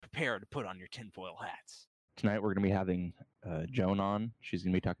prepare to put on your tinfoil hats. Tonight we're going to be having Joan on. She's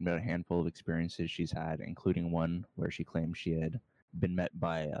going to be talking about a handful of experiences she's had, including one where she claimed she had been met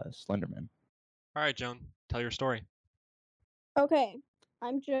by Slenderman. All right, Joan, tell your story. Okay,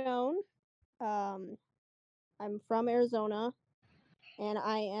 I'm Joan. I'm from Arizona, and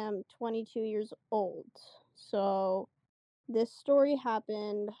I am 22 years old. So this story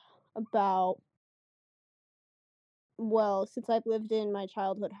happened about, since I've lived in my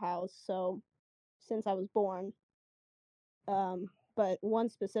childhood house, so since I was born. But one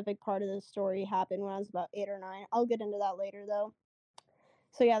specific part of the story happened when I was about 8 or 9. I'll get into that later, though.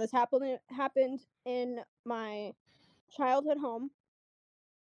 So yeah, this happened in my childhood home,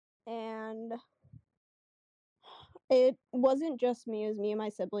 and it wasn't just me, it was me and my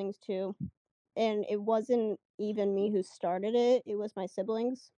siblings too. And it wasn't even me who started it, it was my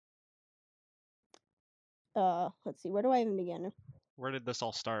siblings. Let's see, where do I even begin? Where did this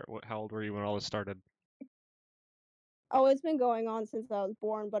all start? How old were you when all this started? Oh, it's been going on since I was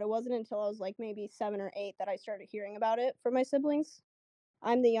born, but it wasn't until I was like maybe 7 or 8 that I started hearing about it from my siblings.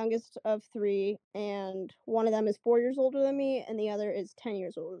 I'm the youngest of 3, and one of them is 4 years older than me, and the other is 10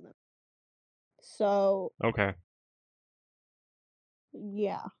 years older than me. So, Okay.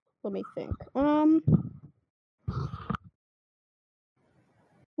 yeah, let me think.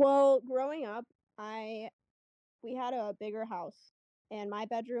 Well, growing up, we had a bigger house, and my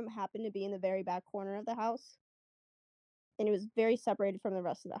bedroom happened to be in the very back corner of the house, and it was very separated from the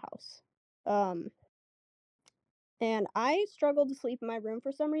rest of the house. And I struggled to sleep in my room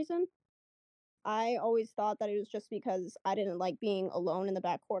for some reason. I always thought that it was just because I didn't like being alone in the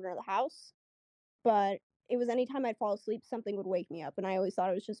back corner of the house, but it was anytime I'd fall asleep, something would wake me up, and I always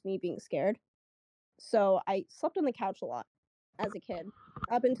thought it was just me being scared. So I slept on the couch a lot as a kid,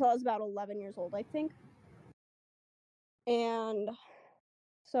 up until I was about 11 years old, I think. And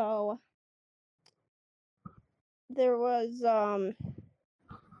so there was, I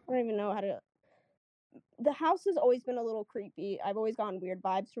don't even know how to. The house has always been a little creepy. I've always gotten weird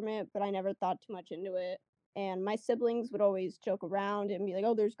vibes from it, but I never thought too much into it. And my siblings would always joke around and be like,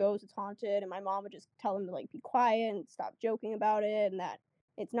 "Oh, there's ghosts, it's haunted." And my mom would just tell them to like be quiet and stop joking about it and that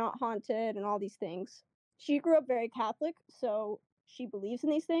it's not haunted and all these things. She grew up very Catholic, so she believes in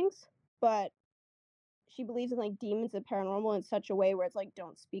these things, but she believes in like demons and paranormal in such a way where it's like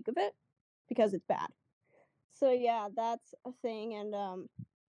don't speak of it because it's bad. So yeah, that's a thing. And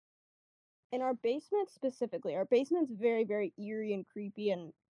in our basement specifically, our basement's very, very eerie and creepy.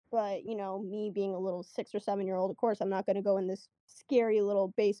 And but you know, me being a little 6 or 7 year old, of course, I'm not going to go in this scary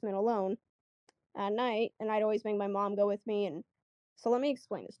little basement alone at night. And I'd always make my mom go with me. And so let me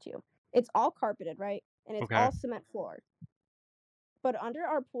explain this to you. It's all carpeted, right? And it's Okay. all cement floor. But under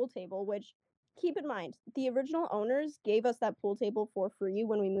our pool table, which keep in mind, the original owners gave us that pool table for free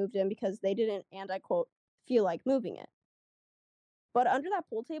when we moved in because they didn't, and I quote, feel like moving it. But under that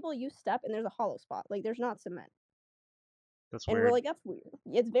pool table, you step and there's a hollow spot. Like there's not cement. That's And weird. we're like, that's weird.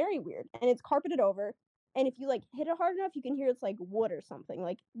 It's very weird. And it's carpeted over. And if you like hit it hard enough, you can hear it's like wood or something.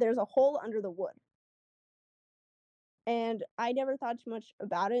 Like there's a hole under the wood. And I never thought too much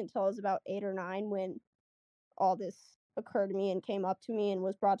about it until I was about 8 or 9 when all this occurred to me and came up to me and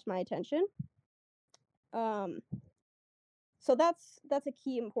was brought to my attention. So that's a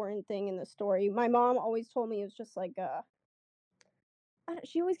key important thing in the story. My mom always told me it was just like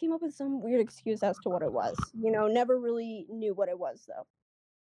she always came up with some weird excuse as to what it was. You know, never really knew what it was though.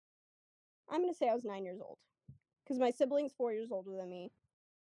 I'm gonna say I was 9 years old because my sibling's 4 years older than me.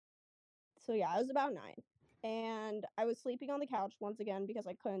 So yeah, I was about 9, and I was sleeping on the couch once again because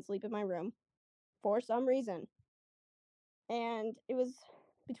I couldn't sleep in my room for some reason, and it was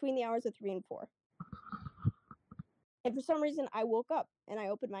between the hours of 3 and 4. And for some reason, I woke up and I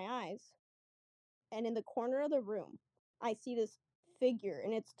opened my eyes, and in the corner of the room, I see this figure,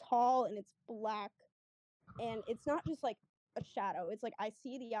 and it's tall and it's black, and it's not just like a shadow. It's like I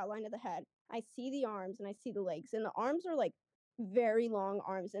see the outline of the head, I see the arms, and I see the legs, and the arms are like very long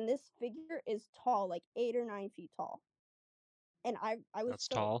arms, and this figure is tall, like 8 or 9 feet tall. And I was That's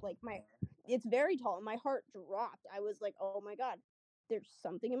so tall. like it's very tall, and my heart dropped. I was like, oh my god, there's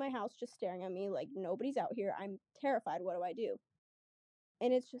something in my house just staring at me. Like nobody's out here. I'm terrified. What do I do?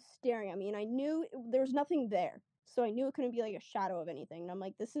 And it's just staring at me, and I knew there was nothing there, so I knew it couldn't be like a shadow of anything. And I'm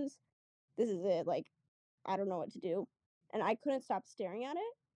like, this is it. Like I don't know what to do, and I couldn't stop staring at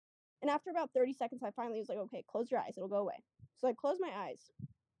it. And after about 30 seconds, I finally was like, okay, close your eyes, it'll go away. So I closed my eyes,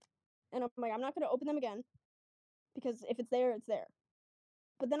 and I'm like, I'm not gonna open them again because if it's there, it's there.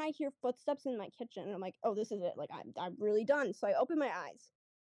 But then I hear footsteps in my kitchen, and I'm like, oh, this is it. Like I'm really done. So I open my eyes,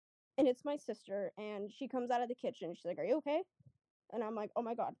 and it's my sister, and she comes out of the kitchen. She's like, are you okay? And I'm like, oh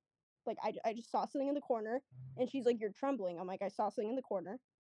my God. Like, I just saw something in the corner. And she's like, you're trembling. I'm like, I saw something in the corner.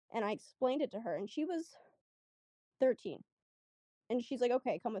 And I explained it to her. And she was 13. And she's like,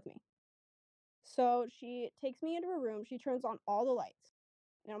 okay, come with me. So she takes me into her room. She turns on all the lights.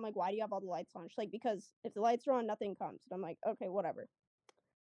 And I'm like, why do you have all the lights on? She's like, because if the lights are on, nothing comes. And I'm like, okay, whatever.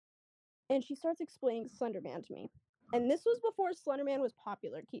 And she starts explaining Slender Man to me. And this was before Slender Man was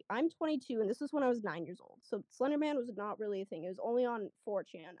popular. I'm 22, and this was when I was 9 years old. So Slender Man was not really a thing. It was only on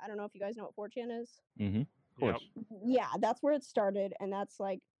 4chan. I don't know if you guys know what 4chan is. Mm-hmm. Of Yep. course. Yeah, that's where it started, and that's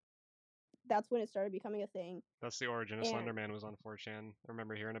when it started becoming a thing. That's the origin of And Slender Man was on 4chan. I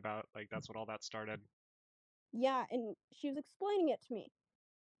remember hearing about, like, that's what all that started. yeah, and she was explaining it to me.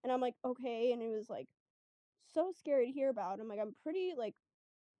 And I'm like, okay, and it was like so scary to hear about. I'm like, I'm pretty like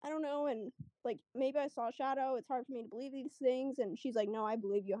I don't know, and like maybe I saw a shadow. It's hard for me to believe these things. And she's like, no, I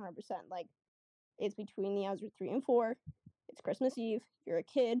believe you 100%. Like, it's between the hours of 3 and 4. It's Christmas Eve. You're a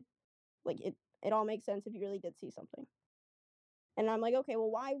kid. Like, it all makes sense if you really did see something. And I'm like, okay,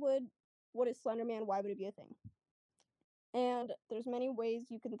 well, what is Slender Man? Why would it be a thing? And there's many ways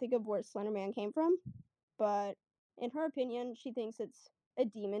you can think of where Slender Man came from, but in her opinion, she thinks it's a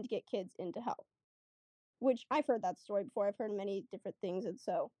demon to get kids into hell. Which I've heard that story before. I've heard many different things, and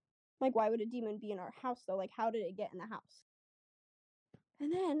so, like, why would a demon be in our house though? Like, how did it get in the house?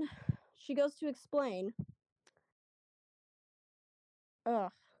 And then she goes to explain.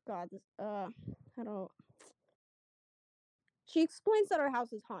 Ugh, God, this. I don't. She explains that our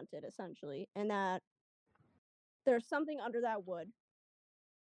house is haunted, essentially, and that there's something under that wood,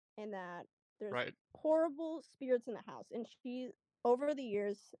 and that there's Right. horrible spirits in the house. And she, over the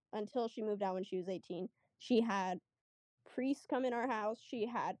years, until she moved out when she was 18, she had priests come in our house. She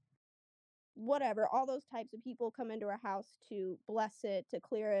had whatever, all those types of people come into our house to bless it, to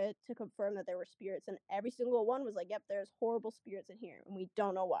clear it, to confirm that there were spirits. And every single one was like, yep, there's horrible spirits in here, and we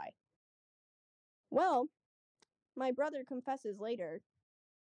don't know why. Well, my brother confesses later,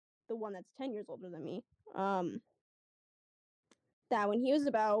 the one that's 10 years older than me, that when he was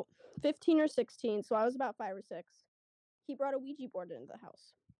about 15 or 16, so I was about 5 or 6, he brought a Ouija board into the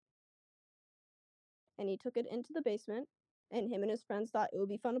house. And he took it into the basement, and him and his friends thought it would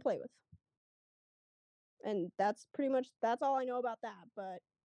be fun to play with. And that's all I know about that. But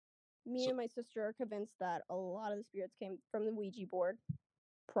me and my sister are convinced that a lot of the spirits came from the Ouija board.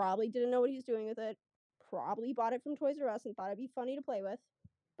 Probably didn't know what he was doing with it. Probably bought it from Toys R Us and thought it'd be funny to play with.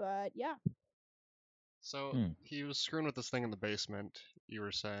 But yeah. So he was screwing with this thing in the basement, you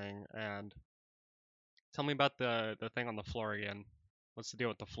were saying, and tell me about the thing on the floor again. What's the deal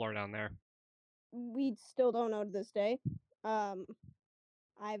with the floor down there? We still don't know to this day.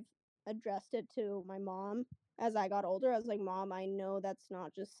 I've addressed it to my mom as I got older. I was like, Mom, I know that's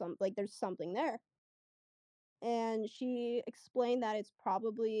not just there's something there. And she explained that it's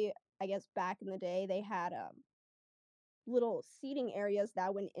probably, I guess back in the day, they had little seating areas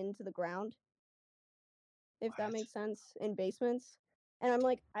that went into the ground, if that What? makes sense, in basements. And I'm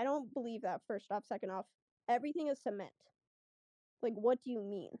like, I don't believe that, first off. Second off, everything is cement. Like, what do you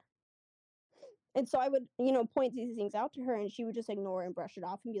mean? And so I would, point these things out to her, and she would just ignore and brush it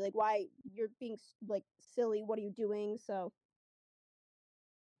off and be like, why, you're being like silly, what are you doing? So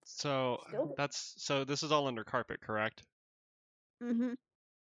So still. so this is all under carpet, correct? Mm-hmm.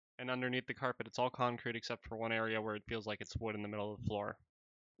 And underneath the carpet, it's all concrete except for one area where it feels like it's wood in the middle of the floor.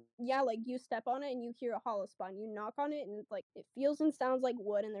 Yeah, like you step on it and you hear a hollow spine. You knock on it and it's like it feels and sounds like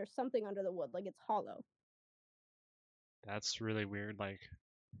wood, and there's something under the wood, like it's hollow. That's really weird. Like,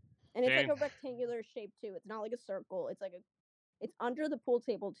 And it's like dang. a rectangular shape too. It's not like a circle. It's under the pool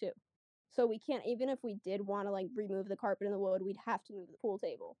table too. So we can't, even if we did want to like remove the carpet and the wood, we'd have to move the pool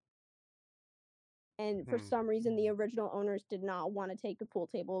table. And for some reason, the original owners did not want to take the pool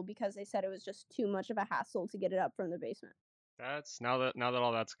table because they said it was just too much of a hassle to get it up from the basement. That's now that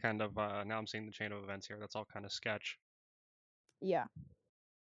all that's kind of now I'm seeing the chain of events here. That's all kind of sketch. Yeah.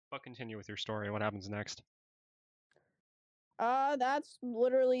 But continue with your story. What happens next? That's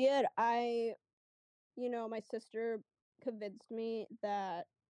literally it. My sister convinced me that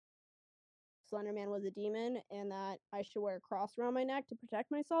Slender Man was a demon and that I should wear a cross around my neck to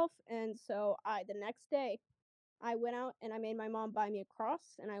protect myself. And so the next day, I went out and I made my mom buy me a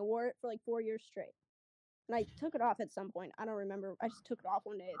cross, and I wore it for like 4 years straight. And I took it off at some point. I don't remember. I just took it off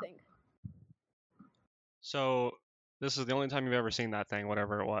one day, I think. So this is the only time you've ever seen that thing,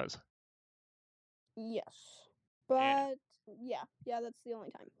 whatever it was. Yes. But yeah, that's the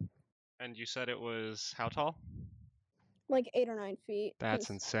only time. And you said it was how tall? Like 8 or 9 feet. That's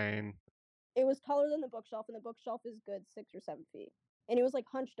insane. It was taller than the bookshelf, and the bookshelf is good 6 or 7 feet. And it was like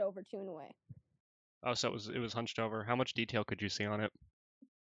hunched over too in a way. Oh, so it was hunched over. How much detail could you see on it?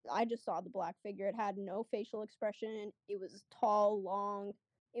 I just saw the black figure. It had no facial expression. It was tall, long.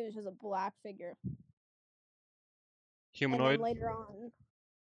 It was just a black figure. And then Humanoid? later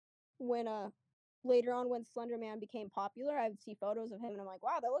on when Slender Man became popular, I would see photos of him and I'm like,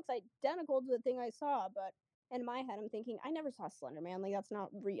 wow, that looks identical to the thing I saw. But in my head, I'm thinking, I never saw Slender Man. Like, that's not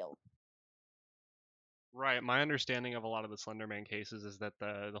real. Right. My understanding of a lot of the Slenderman cases is that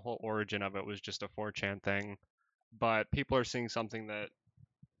the whole origin of it was just a 4chan thing, but people are seeing something that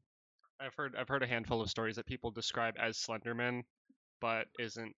I've heard a handful of stories that people describe as Slenderman, but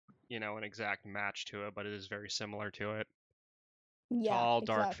isn't, an exact match to it, but it is very similar to it. Yeah, Tall,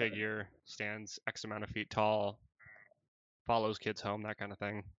 dark exactly. figure, stands X amount of feet tall, follows kids home, that kind of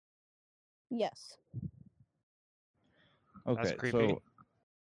thing. Yes. That's Okay, creepy. so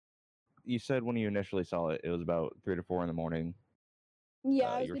you said when you initially saw it, it was about 3 to 4 in the morning. Yeah,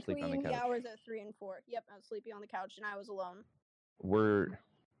 I was you were sleeping on the between the couch. hours of 3 and 4. Yep, I was sleeping on the couch and I was alone.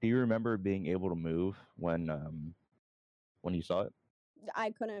 Do you remember being able to move when you saw it?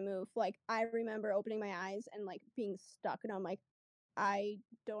 I couldn't move. Like, I remember opening my eyes and like being stuck, and I'm like, I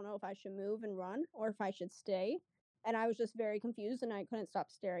don't know if I should move and run or if I should stay. And I was just very confused and I couldn't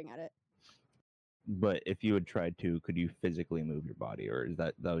stop staring at it. But if you had tried to, could you physically move your body, or is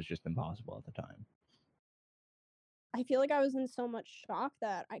that was just impossible at the time? I feel like I was in so much shock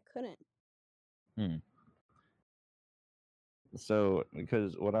that I couldn't. So,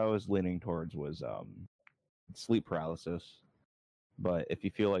 because what I was leaning towards was sleep paralysis. But if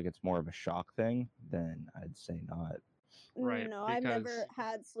you feel like it's more of a shock thing, then I'd say not. Right, No, I've because never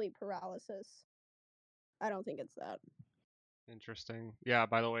had sleep paralysis. I don't think it's that. interesting. Yeah,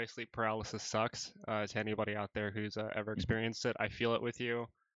 by the way, sleep paralysis sucks. To anybody out there who's ever experienced it, I feel it with you.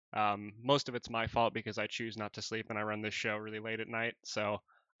 Most of it's my fault because I choose not to sleep and I run this show really late at night. So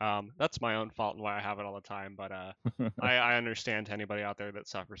that's my own fault and why I have it all the time. But I understand to anybody out there that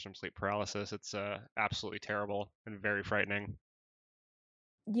suffers from sleep paralysis. It's absolutely terrible and very frightening.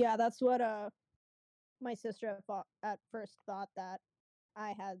 Yeah, that's what my sister at first thought that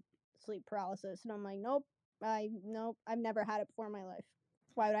I had sleep paralysis, and I'm like, nope, I've never had it before in my life.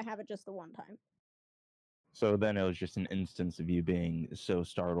 Why would I have it just the one time? So then it was just an instance of you being so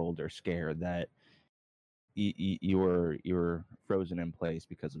startled or scared that you were frozen in place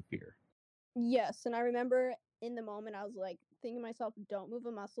because of fear. Yes, and I remember in the moment I was like thinking to myself, don't move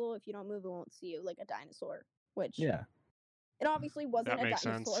a muscle. If you don't move, it won't see you, like a dinosaur. Which Yeah. it obviously wasn't That a makes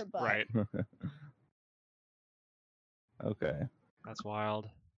dinosaur, sense. but Right. Okay. That's wild.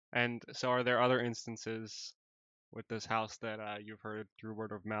 And so, are there other instances with this house that you've heard through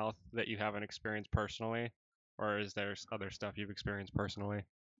word of mouth that you haven't experienced personally, or is there other stuff you've experienced personally?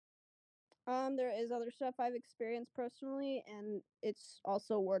 there is other stuff I've experienced personally, and it's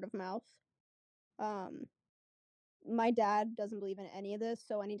also word of mouth. Um, my dad doesn't believe in any of this,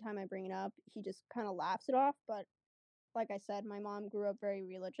 so anytime I bring it up, he just kind of laughs it off. But like I said, my mom grew up very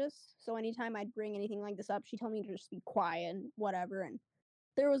religious, so anytime I'd bring anything like this up, she told me to just be quiet and whatever. And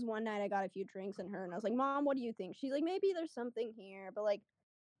there was one night I got a few drinks in her, and I was like, "Mom, what do you think?" She's like, "Maybe there's something here, but like,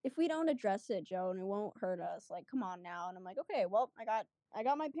 if we don't address it, Joan, it won't hurt us. Like, come on now." And I'm like, "Okay, well, I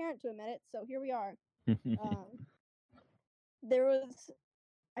got my parent to admit it, so here we are." Um, there was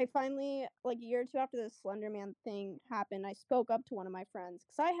I finally, like a year or two after the Slender Man thing happened, I spoke up to one of my friends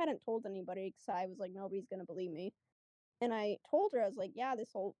because I hadn't told anybody because I was like, nobody's gonna believe me. And I told her, I was like, yeah,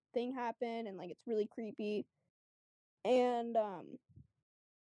 this whole thing happened and like it's really creepy. And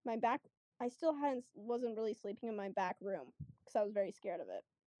my back, I still wasn't really sleeping in my back room because I was very scared of it.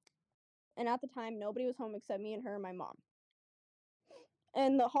 And at the time, nobody was home except me and her and my mom.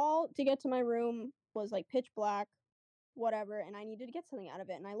 And the hall to get to my room was like pitch black, whatever. And I needed to get something out of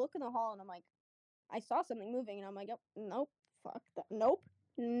it. And I look in the hall and I'm like, I saw something moving and I'm like, oh, nope, fuck that. Nope,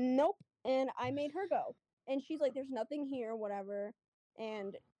 nope. And I made her go. And she's like, there's nothing here, whatever.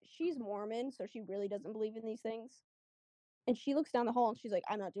 And she's Mormon, so she really doesn't believe in these things. And she looks down the hall and she's like,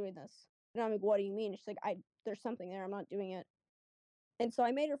 I'm not doing this. And I'm like, what do you mean? And she's like, there's something there. I'm not doing it. And so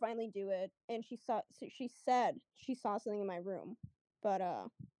I made her finally do it. And she said she saw something in my room. But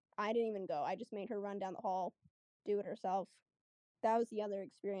I didn't even go. I just made her run down the hall, do it herself. That was the other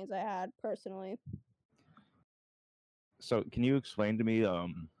experience I had personally. So, can you explain to me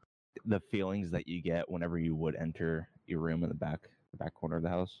the feelings that you get whenever you would enter your room in the back corner of the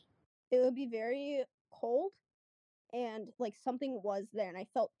house? It would be very cold and like something was there and I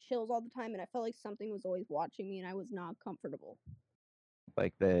felt chills all the time and I felt like something was always watching me and I was not comfortable.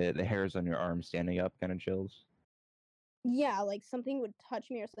 Like the hairs on your arm standing up kind of chills? Yeah, like something would touch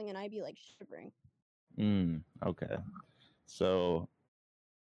me or something and I'd be like shivering. Okay. So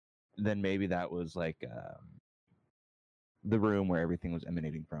then maybe that was like the room where everything was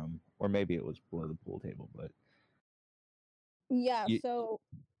emanating from, or maybe it was below the pool table. But Yeah, you, so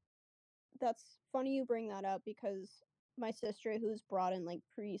that's funny you bring that up because my sister, who's brought in like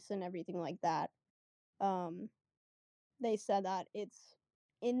priests and everything like that, um, they said that it's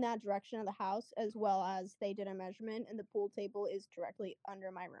in that direction of the house, as well as they did a measurement and the pool table is directly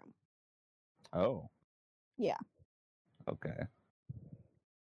under my room. oh, Yeah. okay.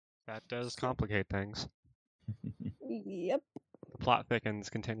 That does So- complicate things. Yep, The plot thickens.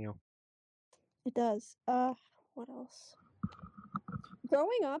 Continue. it does. What else?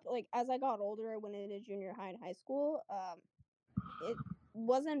 Growing up, like as I got older, I went into junior high and high school, it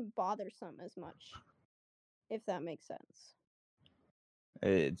wasn't bothersome as much, if that makes sense.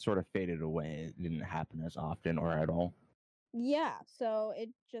 It sort of faded away. It didn't happen as often or at all. Yeah, so it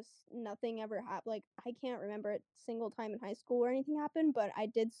just nothing ever happened. Like I can't remember a single time in high school where anything happened, but I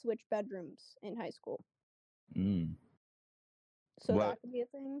did switch bedrooms in high school, Mm. so What that could be a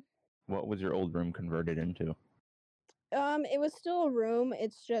thing. What was your old room converted into? It was still a room.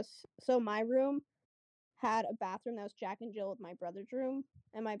 It's just so my room had a bathroom that was Jack and Jill with my brother's room,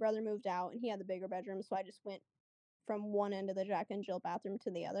 and my brother moved out and he had the bigger bedroom, so I just went from one end of the Jack and Jill bathroom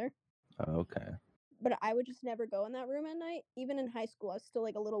to the other. Okay. But I would just never go in that room at night. Even in high school, I was still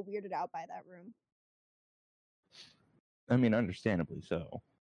like a little weirded out by that room. I mean, understandably so.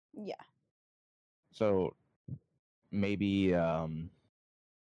 Yeah. So maybe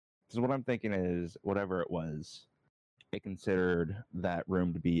so what I'm thinking is whatever it was, it considered that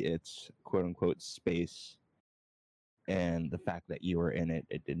room to be its quote unquote space, and the fact that you were in it,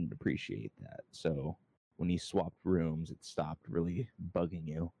 it didn't appreciate that. So when you swapped rooms, it stopped really bugging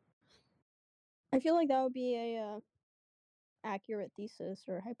you. I feel like that would be a accurate thesis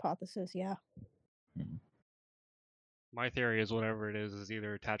or hypothesis. Yeah. My theory is whatever it is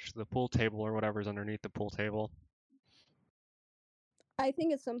either attached to the pool table or whatever's underneath the pool table. I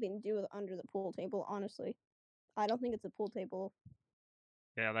think it's something to do with under the pool table, honestly. I don't think it's a pool table.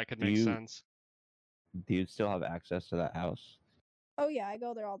 Yeah, that could Do make you- sense. Do you still have access to that house? Oh yeah, I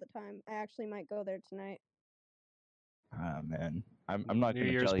go there all the time. I actually might go there tonight. Ah, man, I'm not New going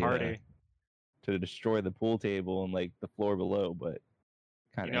to Year's tell you party. to destroy the pool table and like the floor below, but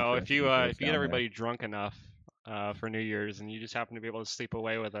kind You of know, interesting to see what's if you get down there. everybody drunk enough for New Year's and you just happen to be able to sleep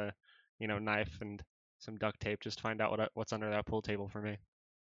away with a knife and some duct tape, just find out what's under that pool table for me.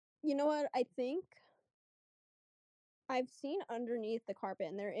 You know what? I think I've seen underneath the carpet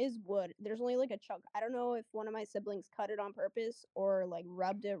and there is wood. There's only like a chunk. I don't know if one of my siblings cut it on purpose or like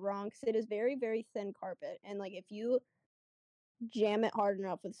rubbed it wrong because it is very, very thin carpet. And like if you jam it hard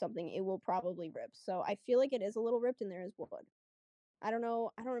enough with something, it will probably rip. So I feel like it is a little ripped and there is wood. I don't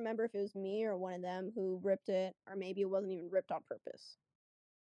know. I don't remember if it was me or one of them who ripped it, or maybe it wasn't even ripped on purpose.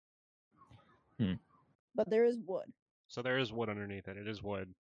 Hmm. But there is wood. So there is wood underneath it. It is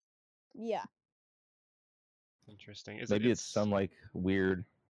wood. Yeah. Interesting. Maybe it's some like weird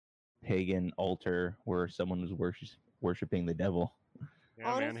pagan altar where someone was worshiping the devil.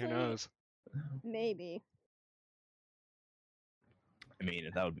 Yeah, man, who Honestly, knows? Maybe. I mean,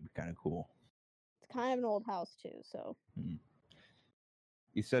 that would be kind of cool. It's kind of an old house too, so.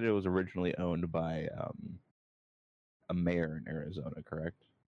 You said it was originally owned by a mayor in Arizona, correct?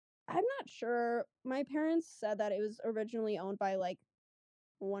 I'm not sure. My parents said that it was originally owned by like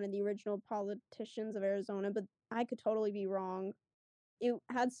one of the original politicians of Arizona, but I could totally be wrong. It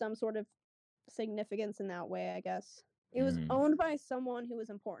had some sort of significance in that way, I guess. It was owned by someone who was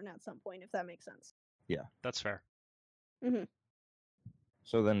important at some point, if that makes sense. Yeah, That's fair.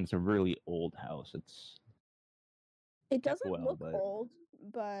 So then it's a really old house. It kept doesn't well, look but- old,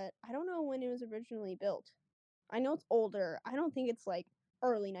 but I don't know when it was originally built. I know it's older. I don't think it's like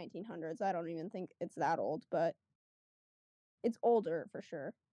early 1900s. I don't even think it's that old, but it's older for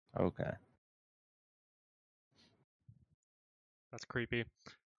sure. Okay. That's creepy.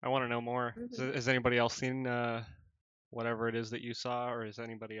 I want to know more. Has anybody else seen whatever it is that you saw, or has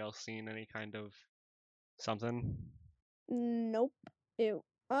anybody else seen any kind of something? Nope.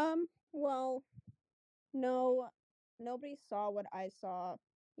 Well, no, nobody saw what I saw.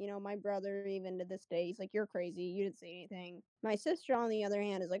 You know, my brother, even to this day, he's like, "You're crazy. You didn't see anything." My sister, on the other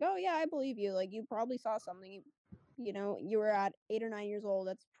hand, is like, "Oh yeah, I believe you. Like, you probably saw something. You know, you were at 8 or 9 years old.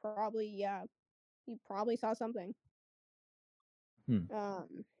 That's probably, yeah, you probably saw something."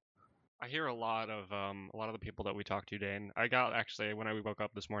 I hear a lot of the people that we talk to, Dane. I got actually when I woke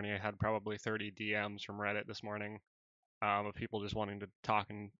up this morning, I had probably 30 DMs from Reddit this morning of people just wanting to talk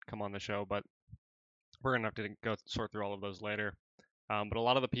and come on the show, but we're gonna have to go sort through all of those later. But a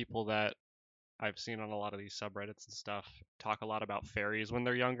lot of the people that I've seen on a lot of these subreddits and stuff talk a lot about fairies when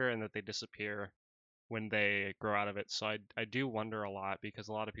they're younger and that they disappear when they grow out of it. So I do wonder a lot, because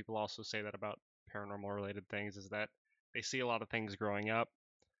a lot of people also say that about paranormal related things, is that they see a lot of things growing up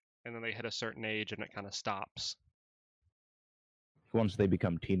and then they hit a certain age and it kind of stops. Once they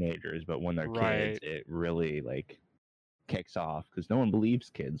become teenagers, but when they're kids, Right. it really like kicks off because no one believes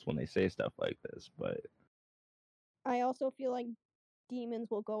kids when they say stuff like this. But I also feel like demons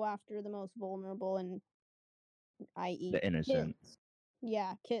will go after the most vulnerable, and i.e. the innocent. kids.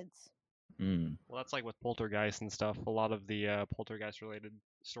 Yeah, kids. Mm. Well, that's like with poltergeist and stuff. A lot of the poltergeist related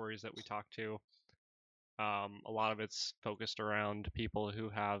stories that we talk to, a lot of it's focused around people who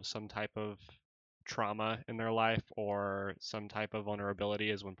have some type of trauma in their life or some type of vulnerability,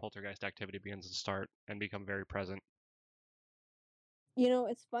 is when poltergeist activity begins to start and become very present. You know,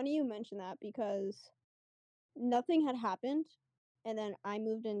 it's funny you mention that because nothing had happened, and then I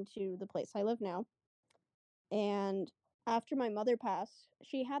moved into the place I live now. And after my mother passed,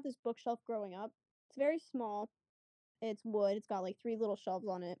 she had this bookshelf growing up. It's very small. It's wood. It's got like 3 little shelves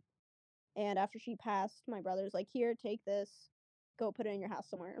on it. And after she passed, my brother's like, "Here, take this. Go put it in your house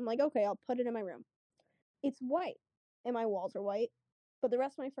somewhere." I'm like, "Okay, I'll put it in my room." It's white, and my walls are white, but the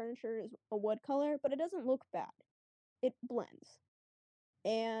rest of my furniture is a wood color, but it doesn't look bad. It blends.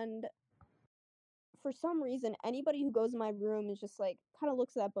 And for some reason, anybody who goes in my room is just like kind of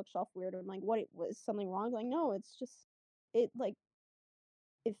looks at that bookshelf weird. I'm like, "What? Was something wrong?" Like, no, it's just it like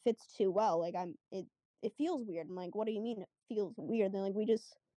it fits too well. Like it feels weird. I'm like, "What do you mean it feels weird?" They're like,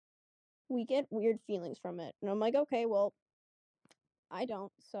 we get weird feelings from it." And I'm like, "Okay, well, I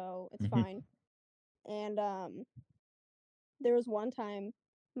don't, so it's fine." And there was one time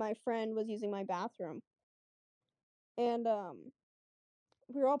my friend was using my bathroom, and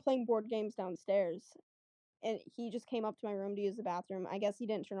we were all playing board games downstairs, and he just came up to my room to use the bathroom. I guess he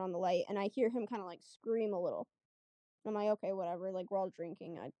didn't turn on the light, and I hear him kind of like scream a little. I'm like, "Okay, whatever." Like, we're all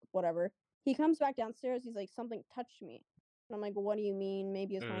drinking, whatever. He comes back downstairs. He's like, "Something touched me." And I'm like, "What do you mean?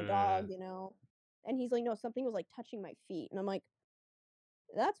 Maybe it's my dog, you know?" And he's like, "No, something was like touching my feet." And I'm like,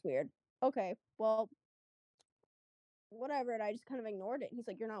 "That's weird." Okay, well, whatever. And I just kind of ignored it. He's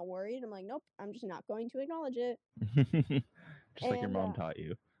like, "You're not worried?" I'm like, "Nope, I'm just not going to acknowledge it." Just like your And mom taught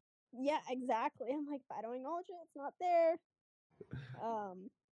you. yeah, exactly. I'm like, if I don't acknowledge it, it's not there. Um,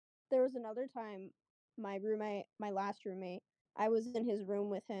 there was another time my last roommate, I was in his room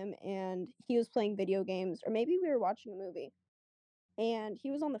with him and he was playing video games, or maybe we were watching a movie. And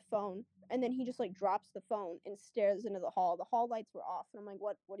he was on the phone, and then he just like drops the phone and stares into the hall. The hall lights were off, and I'm like,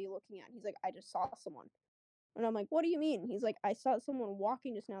 What are you looking at?" He's like, "I just saw someone." And I'm like, "What do you mean?" He's like, "I saw someone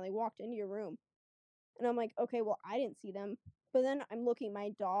walking just now. They walked into your room." And I'm like, "Okay, well, I didn't see them." But then I'm looking, my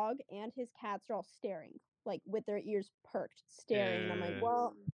dog and his cats are all staring, like with their ears perked, staring. And I'm like,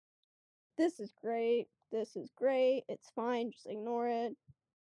 "Well, this is great. This is great. It's fine. Just ignore it."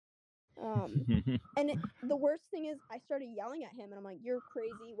 And the worst thing is, I started yelling at him, and I'm like, "You're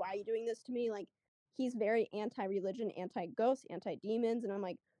crazy. Why are you doing this to me?" Like, he's very anti-religion, anti-ghosts, anti-demons, and I'm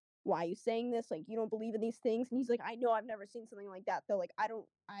like, "Why are you saying this? Like, you don't believe in these things?" And he's like, "I know. I've never seen something like that, though. Like, I don't.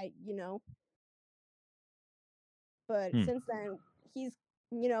 You know." But Hmm. since then, he's,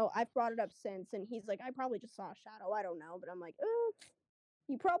 I've brought it up since, and he's like, "I probably just saw a shadow. I don't know." But I'm like, "Oh,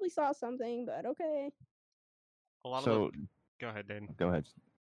 you probably saw something, but okay." A lot of So go ahead, Dane. go ahead.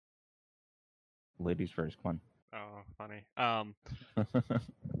 Ladies first. Come Oh, funny. on.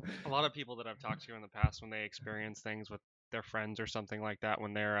 A lot of people that I've talked to in the past, when they experience things with their friends or something like that,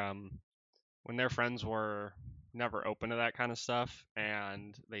 when their friends were never open to that kind of stuff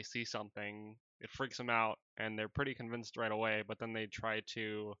and they see something, it freaks them out and they're pretty convinced right away, but then they try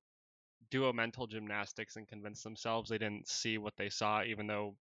to do a mental gymnastics and convince themselves they didn't see what they saw, even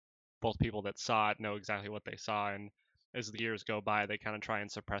though both people that saw it know exactly what they saw. And as the years go by, they kind of try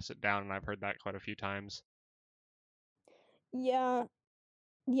and suppress it down, and I've heard that quite a few times. Yeah,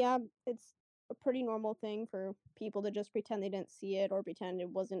 yeah, it's a pretty normal thing for people to just pretend they didn't see it or pretend it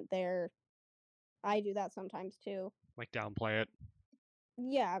wasn't there. I do that sometimes too. Like downplay it.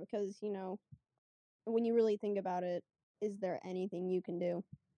 Yeah, because, when you really think about it, is there anything you can do?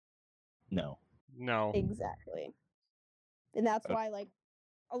 No. No. Exactly. And that's Uh, why, like,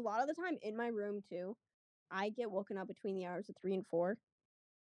 a lot of the time in my room too, I get woken up between the hours of 3 and 4.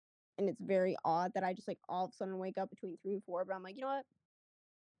 And it's very odd that I just, like, all of a sudden wake up between 3 and 4. But I'm like, you know what?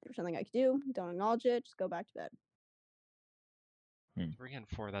 There's something I could do. Don't acknowledge it. Just go back to bed. 3 and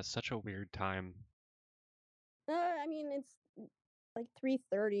 4, that's such a weird time. I mean, it's like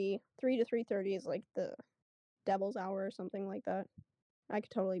 3:30. 3 to 3:30 is like the devil's hour or something like that. I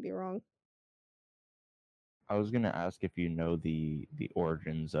could totally be wrong. I was gonna ask if you know the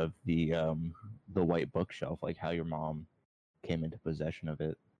origins of the white bookshelf, like how your mom came into possession of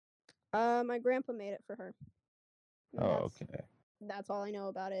it. My grandpa made it for her. And Oh, okay. that's all I know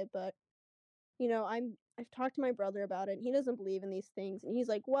about it. But I've talked to my brother about it. And he doesn't believe in these things, and he's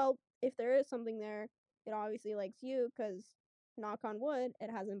like, well, if there is something there, it obviously likes you, because knock on wood, it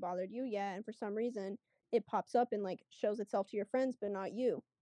hasn't bothered you yet, and for some reason, it pops up and like shows itself to your friends, but not you.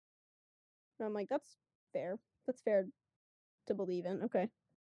 And I'm like, that's fair. That's fair to believe in. Okay.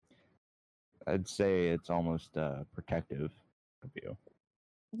 I'd say it's almost protective of you.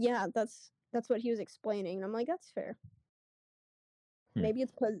 Yeah, that's what he was explaining, and I'm like, that's fair. Hmm. Maybe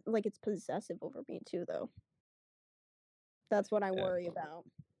it's like it's possessive over me too, though. That's what I Yeah. worry about.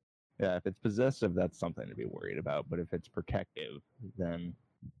 Yeah, if it's possessive, that's something to be worried about. But if it's protective, then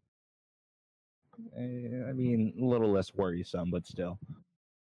I mean, a little less worrisome, but still.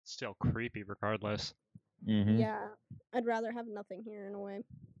 Still creepy regardless. Mm-hmm. Yeah, I'd rather have nothing here in a way.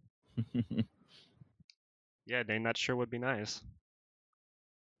 Yeah, Dane, that sure would be nice.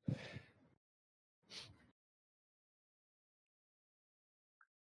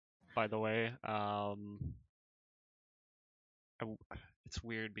 By the way, it's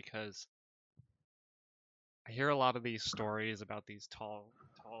weird because I hear a lot of these stories about these tall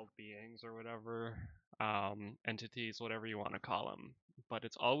beings or whatever, entities, whatever you want to call them, but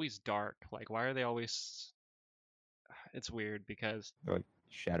it's always dark. Like, why are they always? It's weird because They're like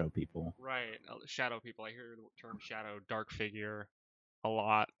shadow people. right, shadow people. I hear the term shadow, dark figure a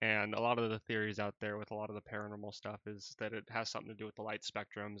lot, and a lot of the theories out there with a lot of the paranormal stuff is that it has something to do with the light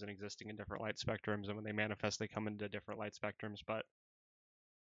spectrums and existing in different light spectrums, and when they manifest, they come into different light spectrums. But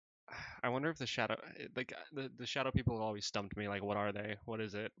I wonder if the shadow, like the shadow people have always stumped me. Like, what are they? What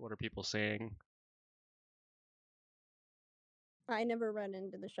is it? What are people saying? I never run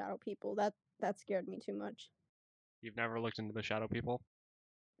into the shadow people. That scared me too much. You've never looked into the shadow people?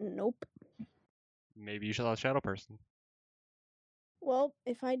 Nope. Maybe you should have a shadow person. Well,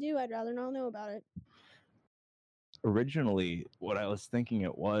 if I do, I'd rather not know about it. Originally, what I was thinking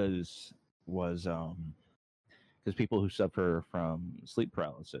it was because people who suffer from sleep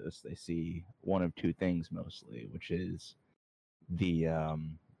paralysis, they see one of two things mostly, which is the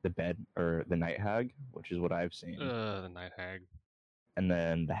bed or the night hag, which is what I've seen, The night hag. and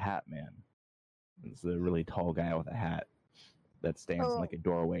then the hat man. It's the really tall guy with a hat that stands in like a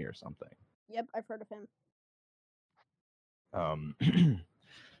doorway or something. Yep, I've heard of him.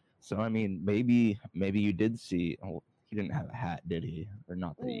 So I mean, maybe you did see. Oh, he didn't have a hat, did he? Or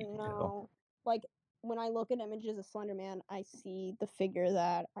not that you could tell. No. Like, when I look at images of Slender Man, I see the figure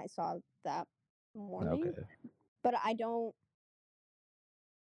that I saw that morning. Okay. But I don't.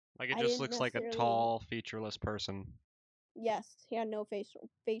 Like, it I just didn't looks like a necessarily- tall, featureless person. Yes, he had no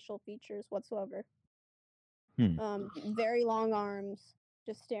facial features whatsoever. Hmm. Very long arms,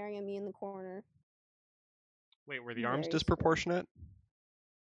 just staring at me in the corner. Wait, were the arms Very scary. disproportionate?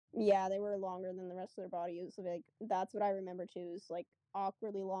 Yeah, they were longer than the rest of their body. It was like, that's what I remember too. Is like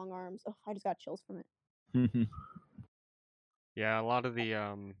awkwardly long arms. Oh, I just got chills from it. Yeah, a lot of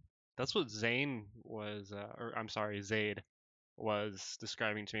the that's what Zane was, or I'm sorry, Zaid was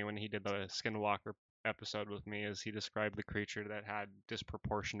describing to me when he did the Skinwalker episode with me. Is he described the creature that had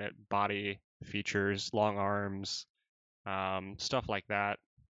disproportionate body features, long arms, stuff like that.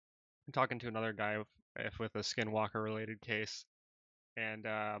 I'm talking to another guy with a Skinwalker related case, and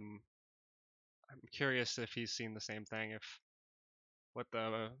I'm curious if he's seen the same thing. If what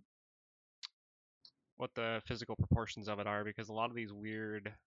the physical proportions of it are, because a lot of these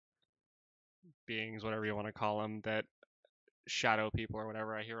weird beings, whatever you want to call them, that shadow people or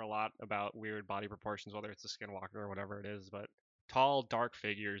whatever, I hear a lot about weird body proportions, whether it's a skinwalker or whatever it is, but tall, dark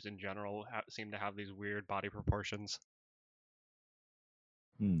figures in general seem to have these weird body proportions.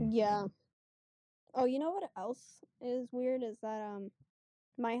 Yeah. Oh, you know what else is weird is that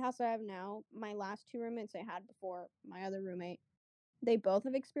my house I have now, my last two roommates I had before my other roommate, they both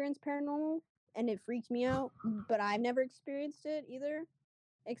have experienced paranormal, and it freaked me out, but I've never experienced it either,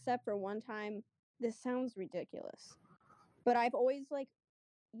 except for one time. This sounds ridiculous, but I've always like,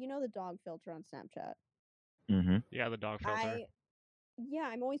 the dog filter on Snapchat. Mm-hmm. Yeah, the dog filter.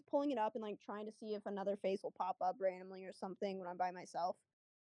 I'm always pulling it up and like trying to see if another face will pop up randomly or something when I'm by myself.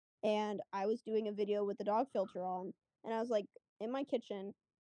 And I was doing a video with the dog filter on, and I was like in my kitchen,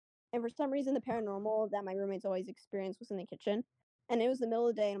 and for some reason the paranormal that my roommates always experience was in the kitchen. And it was the middle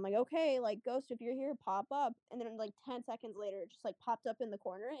of the day, and I'm like, okay, like, ghost, if you're here, pop up. And then like 10 seconds later, it just like popped up in the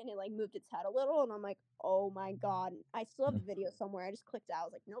corner, and it like moved its head a little, and I'm like, oh my god. I still have the video somewhere. I just clicked out. I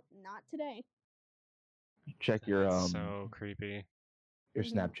was like, nope, not today. Check your That's so creepy. your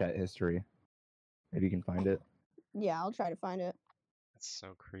Snapchat history. Maybe you can find it. Yeah, I'll try to find it. That's so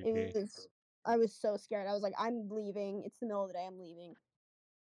It creepy. was. I was so scared. I was like, I'm leaving. It's the middle of the day. I'm leaving.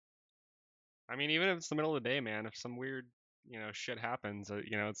 I mean, even if it's the middle of the day, man, if some weird, shit happens,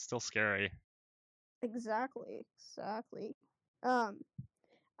 it's still scary. Exactly. Exactly.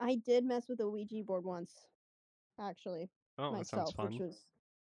 I did mess with a Ouija board once, actually, Oh, that sounds myself, which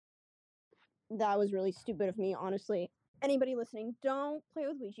fun. that was really stupid of me, honestly. Anybody listening, don't play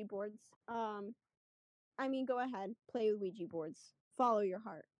with Ouija boards. I mean, go ahead, play with Ouija boards. Follow your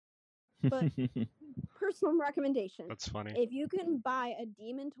heart. But personal recommendation: That's funny. if you can buy a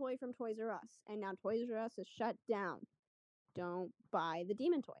demon toy from Toys R Us, and now Toys R Us is shut down, don't buy the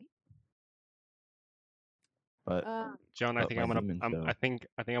demon toy. But Joan, I but think my I'm gonna demons, I'm, though. I think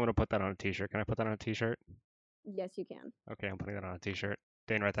I'm gonna put that on a t-shirt. Can I put that on a t-shirt? Yes, you can. Okay, I'm putting that on a t-shirt.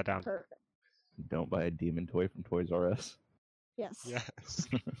 Dane, write that down. Perfect. Don't buy a demon toy from Toys R Us. Yes. Yes.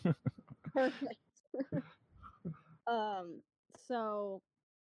 Perfect. So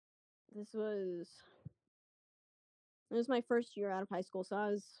this was it was my first year out of high school, so I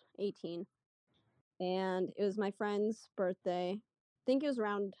was 18, and it was my friend's birthday. I think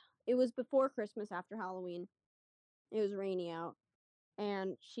it was before Christmas, after Halloween. It was rainy out,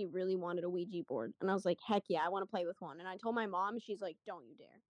 and she really wanted a Ouija board, and I was like, heck yeah, I want to play with one. And I told my mom, she's like, don't you dare.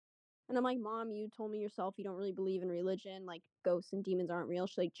 And I'm like, Mom, you told me yourself you don't really believe in religion, like ghosts and demons aren't real.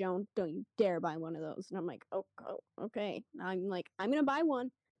 She's like, Joan, don't you dare buy one of those. And I'm like, oh okay. I'm like, I'm gonna buy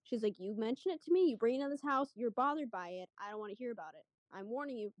one. She's like, you mention it to me, you bring it to this house, you're bothered by it. I don't want to hear about it. I'm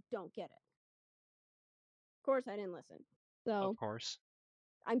warning you, don't get it. Of course, I didn't listen. So Of course.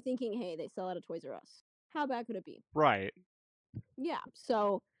 I'm thinking, hey, they sell out of Toys R Us. How bad could it be? Right. Yeah.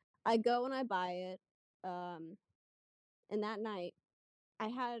 So I go and I buy it. And that night, I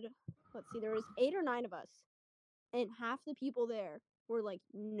had, let's see, there was 8 or 9 of us, and half the people there were like,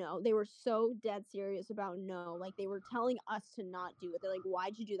 no. They were so dead serious about no. Like, they were telling us to not do it. They're like,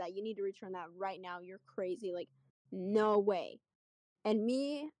 why'd you do that? You need to return that right now. You're crazy. Like, no way. And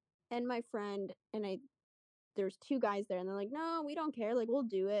me and my friend there's 2 guys there, and they're like, no, we don't care. Like, we'll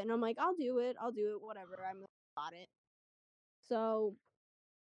do it. And I'm like, I'll do it. Whatever. I'm got it. So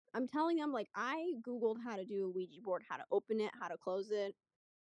I'm telling them, like, I Googled how to do a Ouija board, how to open it, how to close it.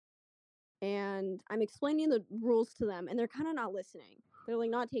 And I'm explaining the rules to them, and they're kind of not listening. They're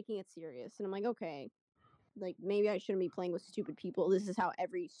like not taking it serious. And I'm like, okay, like maybe I shouldn't be playing with stupid people. This is how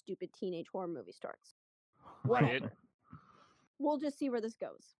every stupid teenage horror movie starts. Right. Whatever. We'll just see where this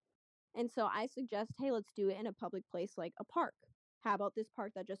goes. And so I suggest, hey, let's do it in a public place like a park. How about this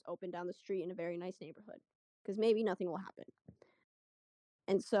park that just opened down the street in a very nice neighborhood? Because maybe nothing will happen.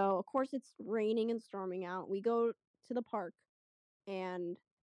 And so, of course, it's raining and storming out. We go to the park, and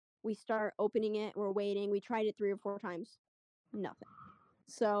we start opening it. We're waiting. We tried it 3 or 4 times. Nothing.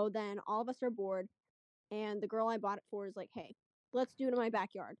 So then all of us are bored, and the girl I bought it for is like, hey, let's do it in my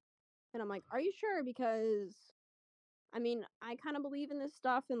backyard. And I'm like, are you sure? Because, I mean, I kind of believe in this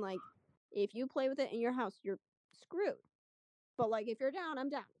stuff, and like, if you play with it in your house, you're screwed. But like, if you're down, I'm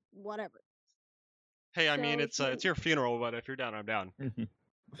down. Whatever. Hey, I mean, So it's your funeral, but if you're down, I'm down.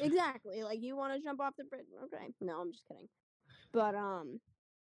 exactly. Like, you want to jump off the bridge? Okay. No, I'm just kidding. But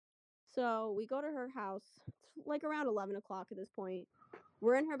so we go to her house. It's like around 11 o'clock at this point.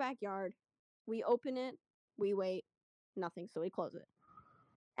 We're in her backyard. We open it. We wait. Nothing. So we close it.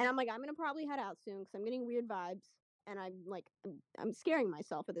 And I'm like, I'm gonna probably head out soon because I'm getting weird vibes, and I'm like, I'm scaring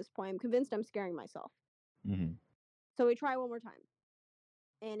myself at this point. I'm convinced I'm scaring myself. Mhm. So we try one more time,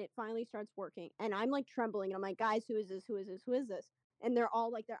 and it finally starts working. And I'm like trembling, and I'm like, guys, who is this? Who is this? Who is this? And they're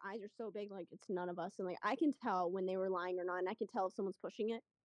all like, their eyes are so big, like it's none of us. And like, I can tell when they were lying or not, and I can tell if someone's pushing it.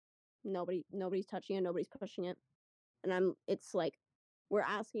 Nobody's touching it. Nobody's pushing it. And it's like, we're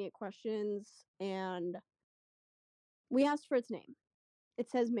asking it questions, and we asked for its name. It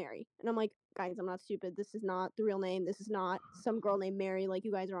says Mary. And I'm like, guys, I'm not stupid. This is not the real name. This is not some girl named Mary. Like,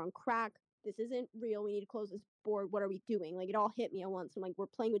 you guys are on crack. This isn't real. We need to close this board. What are we doing? Like, it all hit me at once. I'm like, we're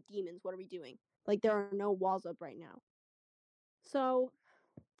playing with demons. What are we doing? Like, there are no walls up right now. So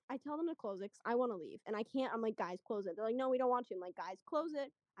I tell them to close it because I want to leave. And I can't. I'm like, guys, close it. They're like, no, we don't want to. I'm like, guys, close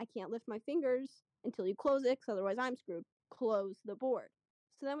it. I can't lift my fingers until you close it because otherwise I'm screwed. Close the board.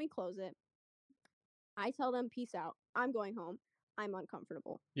 So then we close it. I tell them, peace out. I'm going home. I'm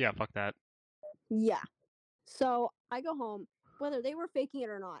uncomfortable. Yeah, fuck that. Yeah. So I go home. Whether they were faking it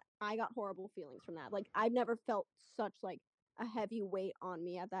or not, I got horrible feelings from that. Like, I've never felt such like a heavy weight on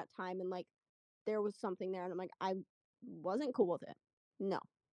me at that time, and like there was something there, and I'm like, I wasn't cool with it. No.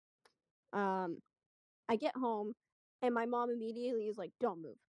 I get home, and my mom immediately is like, "Don't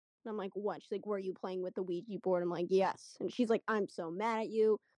move." And I'm like, "What?" She's like, "Were you playing with the Ouija board?" I'm like, "Yes." And she's like, "I'm so mad at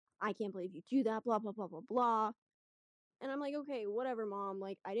you. I can't believe you do that, blah, blah, blah, blah, blah. And I'm like, okay, whatever, Mom.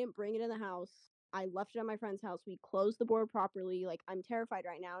 Like, I didn't bring it in the house. I left it at my friend's house. We closed the board properly. Like, I'm terrified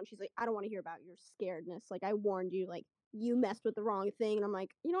right now. And she's like, I don't want to hear about your scaredness. Like, I warned you. Like, you messed with the wrong thing. And I'm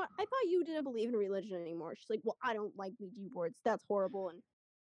like, you know what? I thought you didn't believe in religion anymore. She's like, well, I don't like Ouija boards. That's horrible. And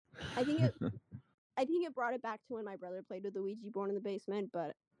I think it brought it back to when my brother played with the Ouija board in the basement,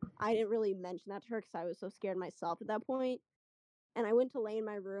 but I didn't really mention that to her because I was so scared myself at that point. And I went to lay in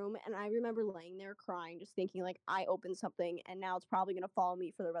my room, and I remember laying there crying, just thinking, like, I opened something, and now it's probably going to follow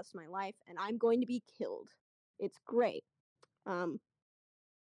me for the rest of my life, and I'm going to be killed. It's great. Don't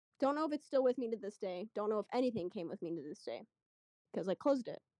know if it's still with me to this day. Don't know if anything came with me to this day, because I closed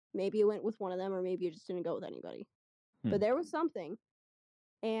it. Maybe it went with one of them, or maybe it just didn't go with anybody. But there was something.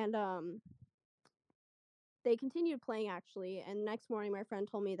 And they continued playing, actually, and next morning my friend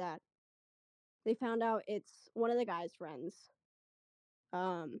told me that they found out it's one of the guy's friends.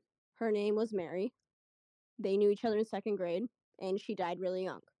 Her name was Mary. They knew each other in second grade, and she died really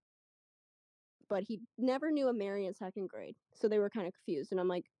young. But he never knew a Mary in second grade, so they were kind of confused. And I'm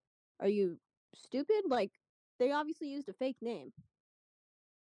like, are you stupid? Like, they obviously used a fake name.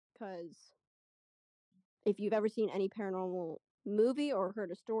 Because if you've ever seen any paranormal movie or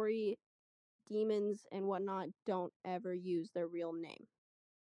heard a story, demons and whatnot don't ever use their real name.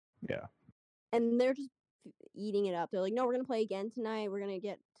 Yeah. And they're just eating it up. They're like, no, we're going to play again tonight. We're going to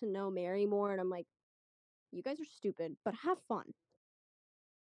get to know Mary more. And I'm like, you guys are stupid, but have fun.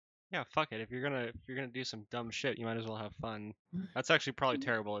 Yeah, fuck it. If you're gonna do some dumb shit, you might as well have fun. That's actually probably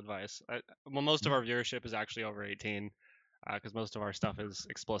terrible advice. Well, most of our viewership is actually over 18, because most of our stuff is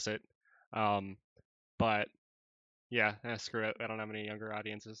explicit. But yeah, screw it. I don't have any younger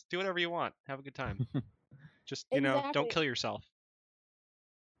audiences. Do whatever you want. Have a good time. Just don't Exactly. kill yourself.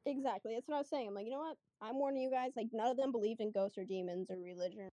 Exactly. That's what I was saying. I'm like, you know what? I'm warning you guys. Like, none of them believed in ghosts or demons or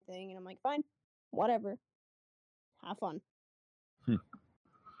religion or anything. And I'm like, fine, whatever. Have fun.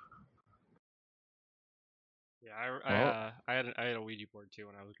 Yeah, I had a Ouija board too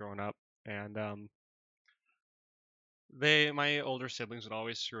when I was growing up, and my older siblings would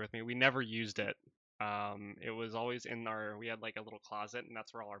always screw with me. We never used it. It was always we had like a little closet, and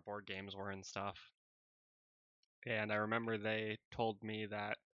that's where all our board games were and stuff. And I remember they told me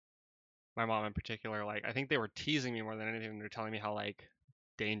that, my mom in particular, like, I think they were teasing me more than anything. They were telling me how like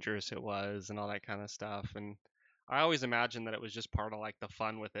dangerous it was and all that kind of stuff. And I always imagined that it was just part of like the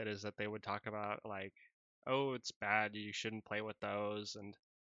fun with it, is that they would talk about like, oh, it's bad, you shouldn't play with those. And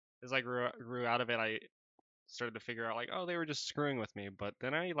as I grew out of it, I started to figure out like, oh, they were just screwing with me. But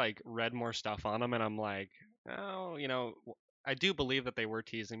then I like read more stuff on them, and I'm like, oh, I do believe that they were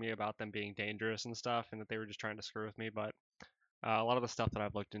teasing me about them being dangerous and stuff, and that they were just trying to screw with me. But a lot of the stuff that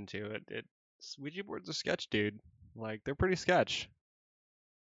I've looked into, Ouija boards are sketch, dude. Like, they're pretty sketch.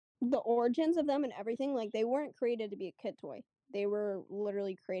 The origins of them and everything, like, they weren't created to be a kid toy. They were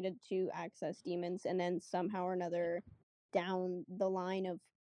literally created to access demons, and then somehow or another, down the line of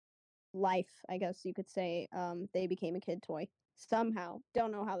life, I guess you could say, they became a kid toy. Somehow.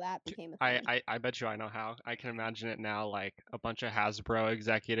 Don't know how that became a thing. I bet you I know how. I can imagine it now, like a bunch of Hasbro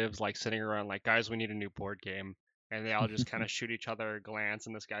executives like sitting around like, guys, we need a new board game. And they all just kind of shoot each other a glance,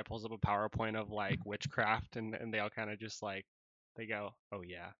 and this guy pulls up a PowerPoint of like witchcraft, and they all kind of just like, they go, oh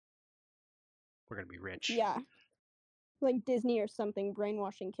yeah, we're gonna be rich. Yeah. Like Disney or something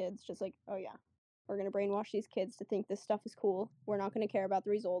brainwashing kids, just like, oh yeah, we're going to brainwash these kids to think this stuff is cool. We're not going to care about the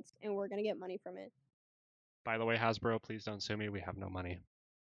results, and we're going to get money from it. By the way, Hasbro, please don't sue me. We have no money.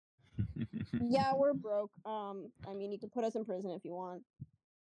 Yeah, we're broke. I mean, you can put us in prison if you want.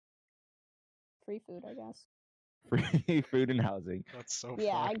 Free food, I guess. Free food and housing. That's so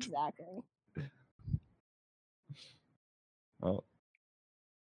Yeah, fucked. exactly. Well,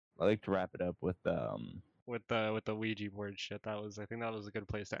 I like to wrap it up with the Ouija board shit. I think that was a good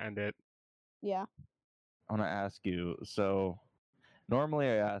place to end it. Yeah. I want to ask you. So, normally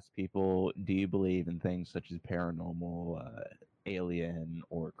I ask people, do you believe in things such as paranormal, alien,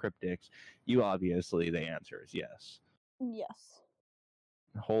 or cryptics? You obviously, the answer is yes, Yes.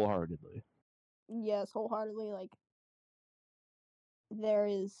 wholeheartedly. Yes, wholeheartedly. Like, there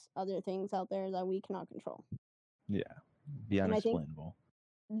is other things out there that we cannot control. Yeah, the And I think unexplainable.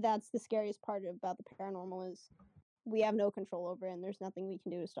 that's the scariest part about the paranormal, is we have no control over it, and there's nothing we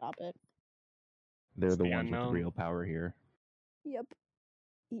can do to stop it. They're It's the the ones with unknown. the real power here. Yep.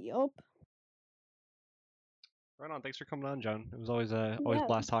 Right on. Thanks for coming on, John. It was always a Yeah,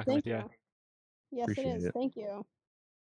 blast talking with thank you. you. Yes, Appreciate it is. it. Thank you.